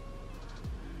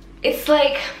 it's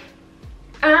like,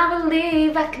 I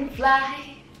believe I can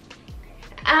fly.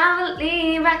 I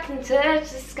believe I can touch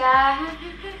the sky.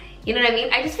 You know what I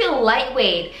mean? I just feel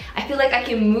lightweight. I feel like I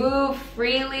can move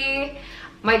freely.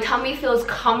 My tummy feels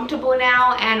comfortable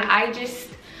now and I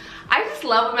I just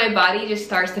love when my body just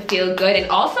starts to feel good.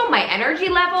 And also my energy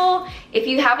level, if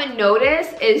you haven't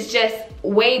noticed, is just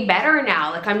way better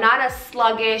now. Like I'm not as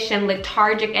sluggish and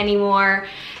lethargic anymore.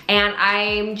 And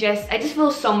I just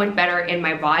feel so much better in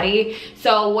my body.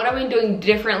 So what I've been doing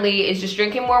differently is just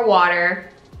drinking more water,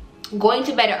 going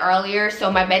to bed earlier. So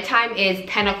my bedtime is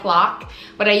 10 o'clock,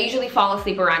 but I usually fall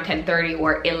asleep around 10:30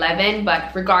 or 11.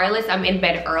 But regardless, I'm in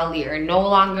bed earlier, no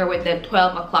longer with the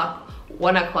 12 o'clock,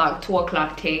 1 o'clock, 2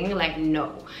 o'clock thing. Like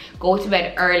no, go to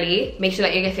bed early, make sure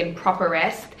that you're getting proper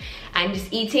rest, and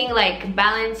just eating like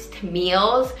balanced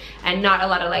meals and not a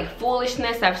lot of like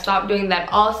foolishness. I've stopped doing that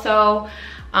also.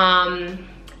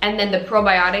 And then the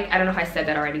probiotic, I don't know if I said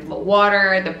that already, but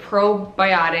water, the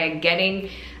probiotic, getting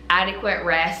adequate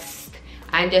rest,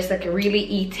 and just like really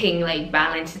eating like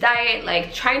balanced diet,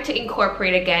 like trying to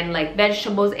incorporate again like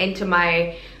vegetables into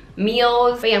my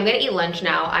meals. But yeah, I'm gonna eat lunch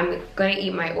now. I'm gonna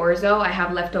eat my orzo. I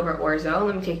have leftover orzo.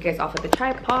 Let me take you guys off of the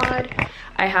tripod.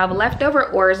 I have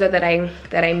leftover orzo that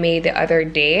I made the other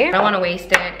day. I don't want to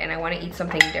waste it, and I want to eat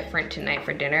something different tonight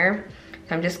for dinner.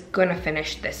 So I'm just gonna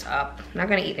finish this up. I'm not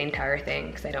gonna eat the entire thing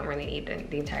because I don't really need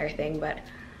the entire thing, but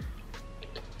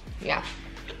yeah.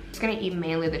 Just gonna eat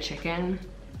mainly the chicken,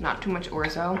 not too much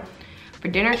orzo. For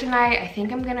dinner tonight, I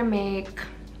think I'm gonna make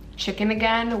chicken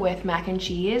again with mac and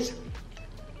cheese.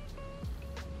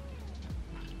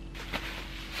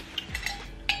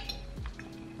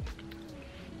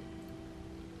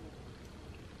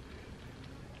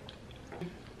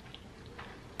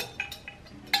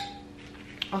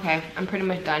 Okay, I'm pretty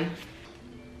much done.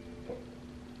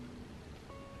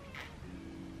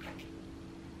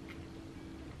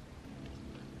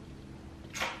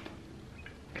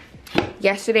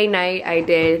 Yesterday night, I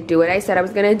did do what I said I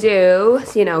was gonna do.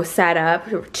 You know, sat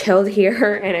up, chilled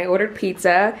here, and I ordered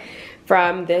pizza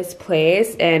from this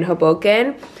place in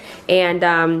Hoboken. And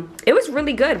it was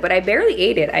really good, but I barely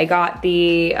ate it. I got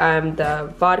the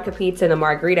vodka pizza and the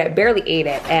margarita. I barely ate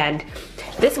it. And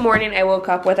this morning I woke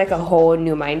up with like a whole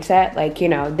new mindset. Like, you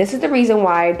know, this is the reason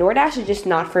why DoorDash is just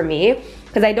not for me,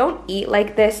 because I don't eat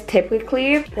like this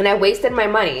typically, and I wasted my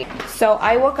money. So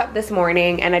I woke up this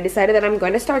morning and I decided that I'm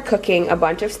going to start cooking a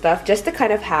bunch of stuff just to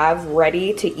kind of have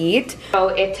ready to eat. So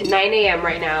it's 9 a.m.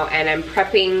 right now, and I'm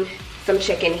prepping some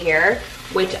chicken here,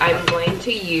 which I'm going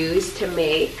to use to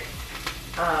make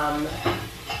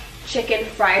chicken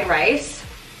fried rice.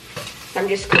 So I'm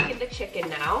just cooking the chicken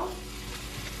now,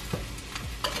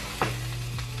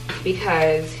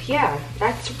 because yeah,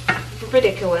 that's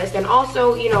ridiculous. And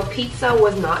also, you know, pizza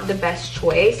was not the best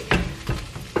choice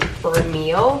for a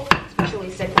meal, especially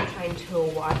since I'm trying to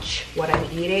watch what I'm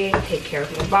eating, take care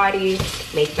of my body,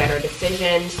 make better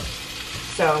decisions.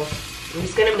 So I'm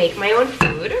just gonna make my own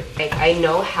food, like I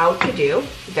know how to do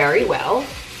very well,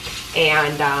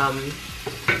 and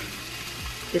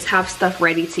just have stuff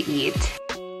ready to eat.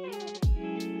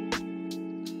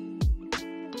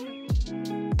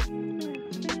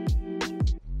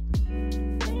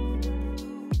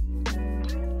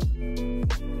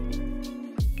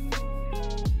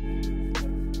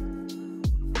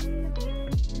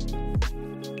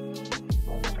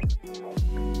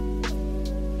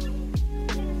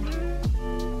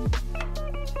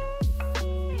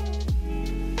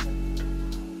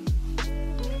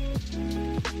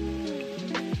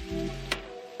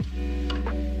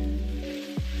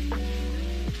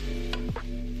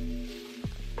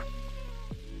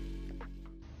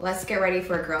 Let's get ready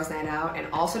for a girls' night out, and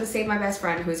also to save my best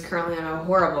friend who is currently on a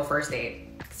horrible first date.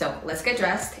 So let's get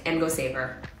dressed and go save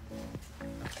her.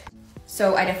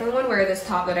 So I definitely want to wear this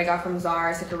top that I got from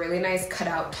Zara. It's like a really nice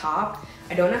cutout top.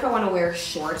 I don't know if I want to wear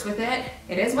shorts with it.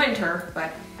 It is winter,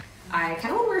 but I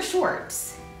kind of want to wear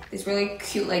shorts. These really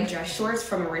cute like dress shorts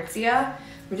from Aritzia.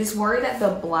 I'm just worried that the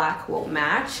black won't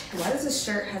match. Why does this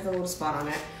shirt have a little spot on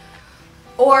it?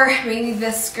 Or maybe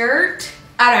this skirt.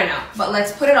 I don't know, but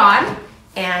let's put it on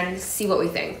and see what we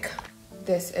think.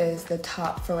 This is the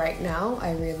top for right now.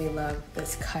 I really love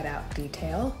this cutout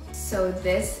detail. So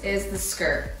this is the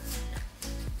skirt.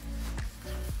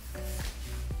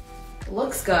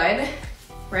 Looks good,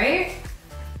 right?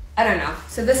 I don't know.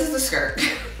 So this is the skirt.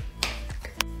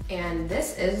 And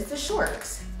this is the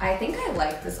shorts. I think I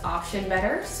like this option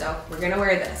better, so we're gonna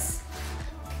wear this.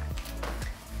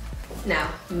 Now,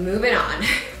 moving on.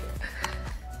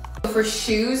 For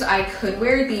shoes, I could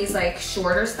wear these like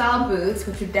shorter style boots,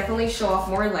 which would definitely show off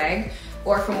more leg,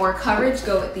 or for more coverage,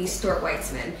 go with these Stuart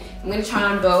Weitzman. I'm gonna try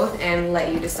on both and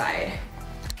let you decide.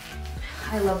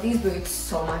 I love these boots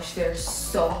so much. They're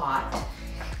so hot.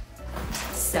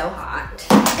 So hot.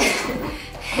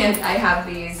 And I have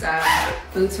these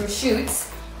boots from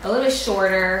Schutz, a little bit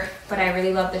shorter, but I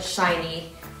really love the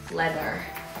shiny leather.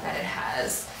 that it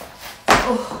has.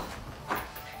 Oh.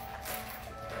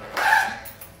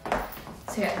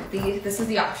 So yeah, this is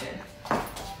the option.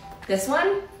 This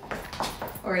one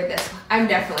or this one. I'm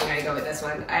definitely gonna go with this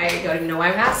one. I don't even know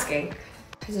why I'm asking.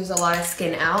 Because there's a lot of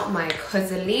skin out. My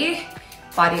Kozali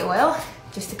body oil,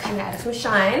 just to kind of add some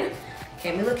shine.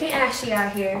 Get me looking ashy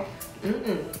out here.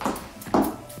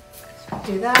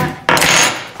 Do that.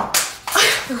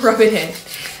 Rub it in.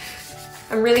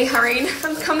 I'm really hurrying.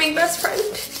 I'm coming, best friend.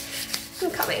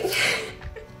 I'm coming.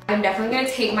 I'm definitely gonna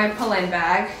take my Polene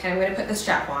bag and I'm gonna put the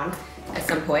strap on at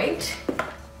some point.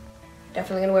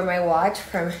 Definitely gonna wear my watch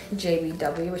from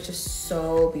JBW, which is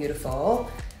so beautiful.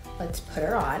 Let's put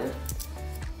her on.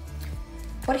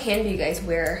 What hand do you guys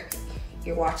wear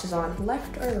your watches on,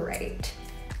 left or right?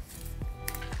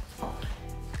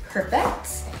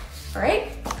 Perfect. All right.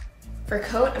 For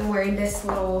coat, I'm wearing this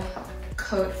little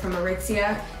coat from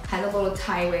Aritzia. Has a little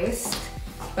tie waist,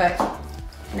 but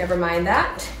never mind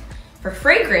that. For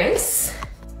fragrance,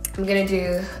 I'm gonna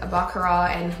do a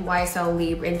Baccarat and YSL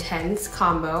Libre Intense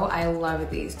combo. I love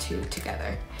these two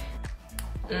together.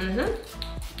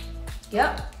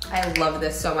 Yep, I love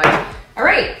this so much. All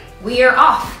right, we are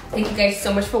off. Thank you guys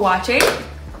so much for watching.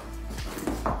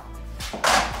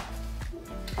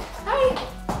 Hi.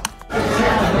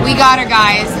 We got her,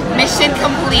 guys. Mission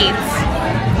complete.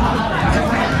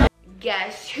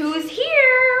 Guess who's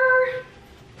here?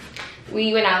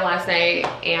 We went out last night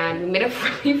and we made a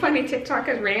really funny TikTok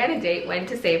because Renee had a date, went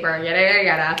to save her, yada yada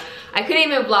yada. I couldn't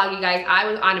even vlog, you guys. I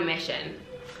was on a mission.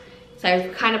 So I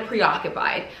was kind of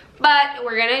preoccupied. But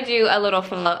we're gonna do a little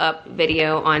follow-up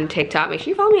video on TikTok. Make sure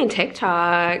you follow me on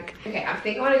TikTok. Okay, I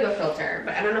think I wanna do a filter,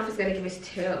 but I don't know if it's gonna give us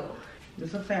 2.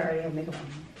 This looks like I already have makeup on.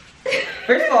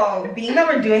 First of all, being that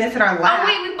we're doing this in our lab. Oh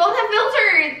wait, we both have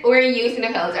filters. We're using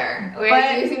a filter.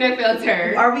 We're using a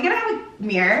filter. Are we gonna have a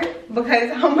mirror? Because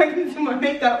how am I gonna do my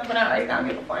makeup when I already got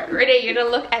makeup on? Renee, you're gonna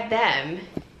look at them.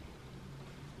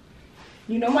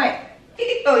 You know my...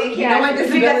 Oh, you can't. You know my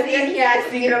disability. You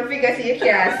can't see. You don't figure you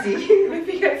can't see.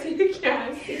 You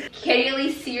can't see. Can you at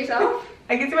least see yourself?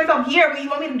 I can see myself here, but you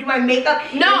want me to do my makeup?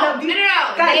 No.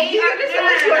 Guys,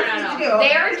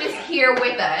 they are just here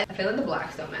with us. I feel like the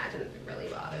blacks don't match and it really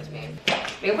bothers me.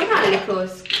 Maybe put on lip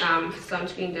gloss,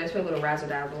 sunscreen, just put a little razzle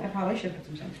dazzle. I probably should put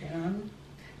some sunscreen on.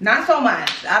 Not so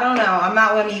much. I don't know. I'm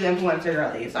not one of these influencer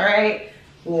girlies, all right?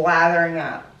 Lathering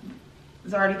up.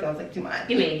 This already feels like too much.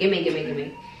 Give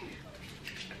me.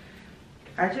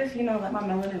 I just, you know, let my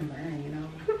melanin burn, you know.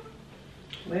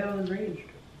 Well, it's reached.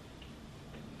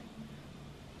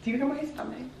 Do you hear my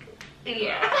stomach?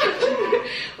 Yeah.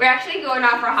 We're actually going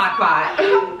out for a hot pot.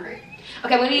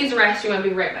 Okay, I'm gonna use the restroom. I'll be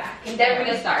right back. And then we're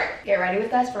gonna start. Get ready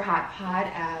with us for hot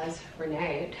pot as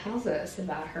Renee tells us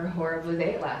about her horrible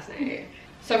date last night.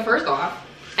 So first off,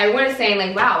 everyone is saying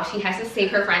like, wow, she has to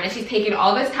save her friend and she's taking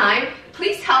all this time.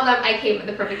 Please tell them I came at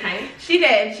the perfect time. She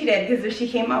did, because if she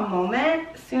came a moment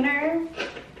sooner,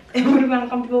 it would have been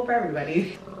uncomfortable for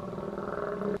everybody.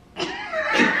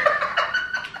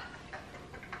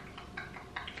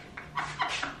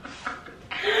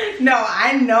 No,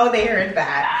 I know they heard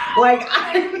that. Like,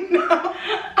 I know.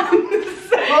 I'm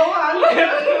so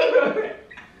hungry.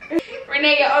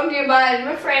 Renee, you're hungry, but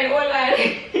my friend, Lord.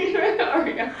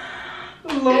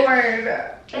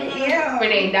 Yeah.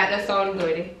 Renee, that does sound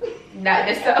good. That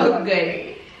does sound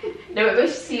good. Now it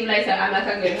must seem like I'm not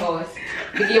a good host.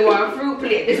 If you want a fruit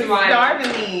plate this morning.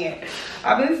 Starving me.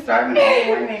 I've been starving all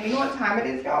morning. You know what time it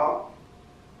is, y'all?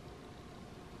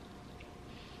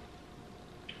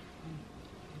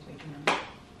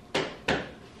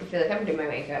 I feel like I'm doing my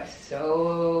makeup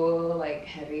so like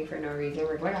heavy for no reason.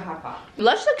 We're going to hot pot.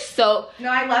 Blush looks so...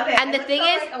 No, I love it. And the thing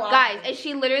is, guys, and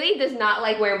she literally does not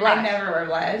like wearing blush. I never wear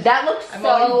blush. That looks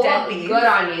so good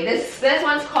on you. This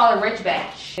one's called a rich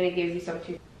bitch. And it gives you some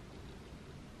too.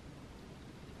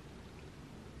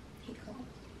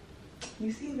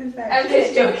 You see this? I'm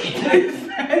just joking.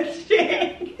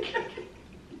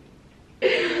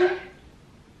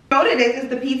 You know what it is? It's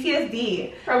the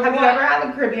PTSD. From Have what? you ever had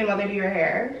a Caribbean mother do your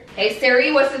hair? Hey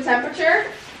Siri, what's the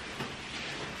temperature?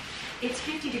 It's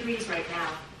 50 degrees right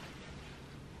now.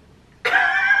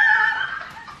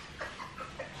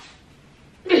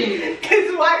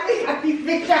 Because why do we have these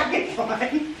big jackets on?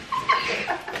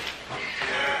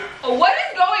 What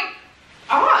is going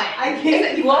on? I can't.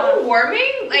 Is it global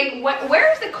warming? Like,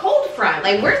 where's the cold front?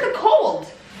 Like, where's the cold?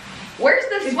 Where's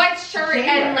the sweatshirt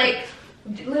and like,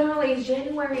 literally it's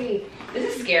January.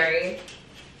 This is scary. I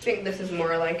think this is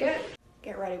more like it.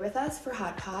 Get ready with us for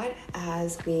hot pot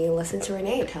as we listen to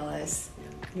Renee tell us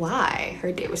why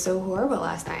her day was so horrible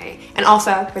last night. And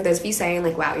also, for those of you saying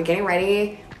like, wow, you're getting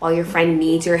ready while your friend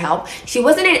needs your help, she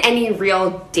wasn't in any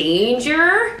real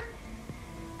danger.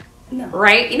 No.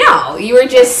 Right? No, you were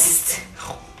just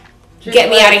get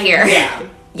me out of here. Yeah.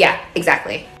 Yeah,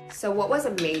 exactly. So what was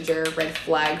a major red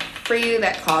flag for you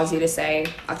that caused you to say,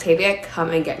 Octavia, come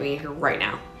and get me right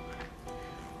now?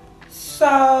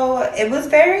 So it was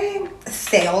very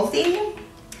salesy,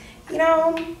 you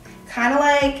know, kind of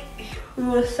like he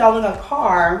was selling a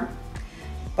car,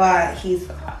 but he's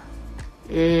the car.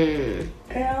 You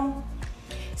know?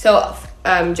 So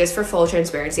just for full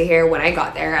transparency here, when I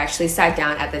got there, I actually sat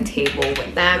down at the table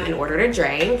with them and ordered a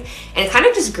drink, and kind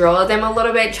of just grilled them a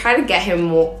little bit, try to get to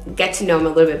know him a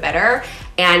little bit better.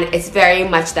 And it's very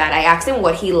much that I asked him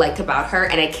what he liked about her,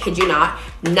 and I kid you not,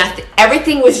 nothing.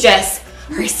 Everything was just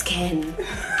her skin,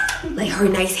 like her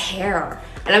nice hair,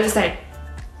 and I'm just like,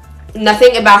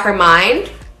 nothing about her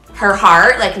mind, her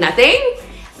heart, like nothing.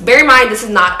 Bear in mind, this is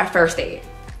not a first date.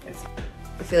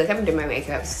 I feel like I'm doing my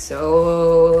makeup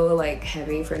so like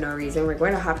heavy for no reason. We're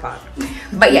going to hot pot.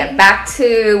 But yeah, back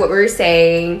to what we were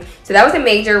saying. So that was a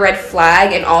major red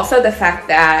flag, and also the fact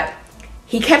that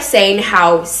he kept saying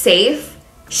how safe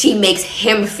she makes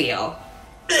him feel.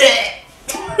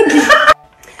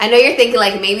 I know you're thinking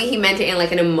like maybe he meant it in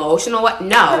like an emotional way.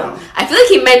 No, I feel like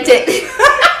he meant it.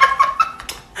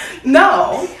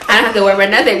 No. I don't have to worry about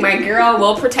nothing. My girl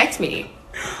will protect me.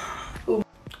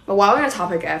 But while we're on the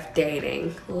topic of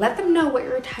dating, let them know what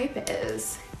your type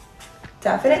is.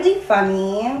 Definitely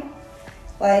funny.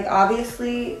 Like,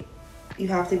 obviously, you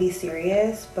have to be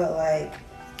serious, but like,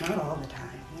 not all the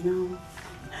time, you know?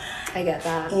 I get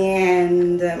that.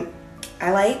 And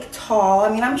I like tall. I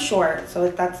mean, I'm short, so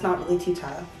that's not really too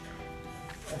tough.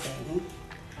 Okay.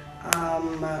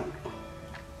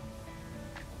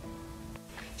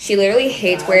 She literally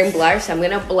hates wearing blush, so I'm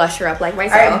gonna blush her up like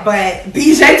myself. Alright, but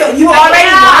be gentle. You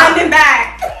already winding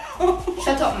back.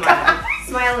 Shut up, Mama.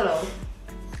 Smile a little.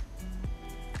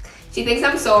 She thinks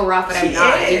I'm so rough, but I'm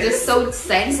not. You're just so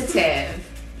sensitive.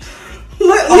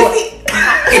 Look,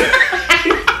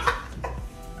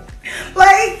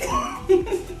 like,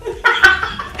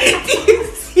 do you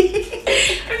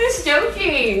see? I'm just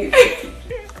joking.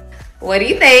 What do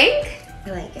you think?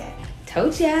 I like it.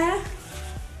 Told ya.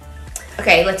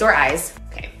 Okay, let's do our eyes.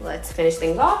 Okay, let's finish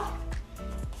things off.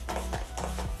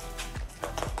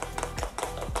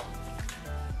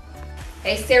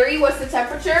 Hey Siri, what's the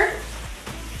temperature?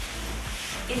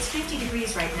 It's 50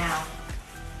 degrees right now.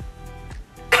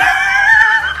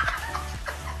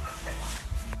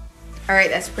 All right,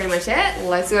 that's pretty much it.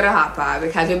 Let's go to hot pot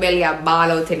because we're barely a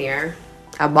ball out in here.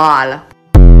 A ball.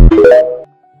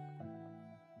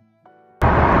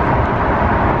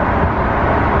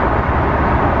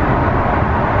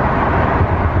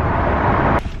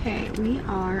 Okay, we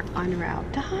are en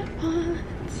route to hot pot.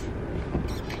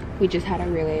 We just had a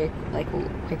really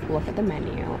quick look at the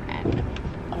menu, and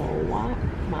oh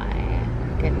my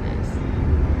goodness,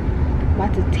 I'm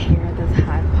about to tear this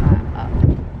hot pot up.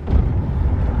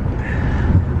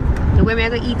 The way I'm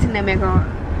gonna eat and then I'm gonna,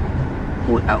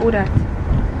 oh that.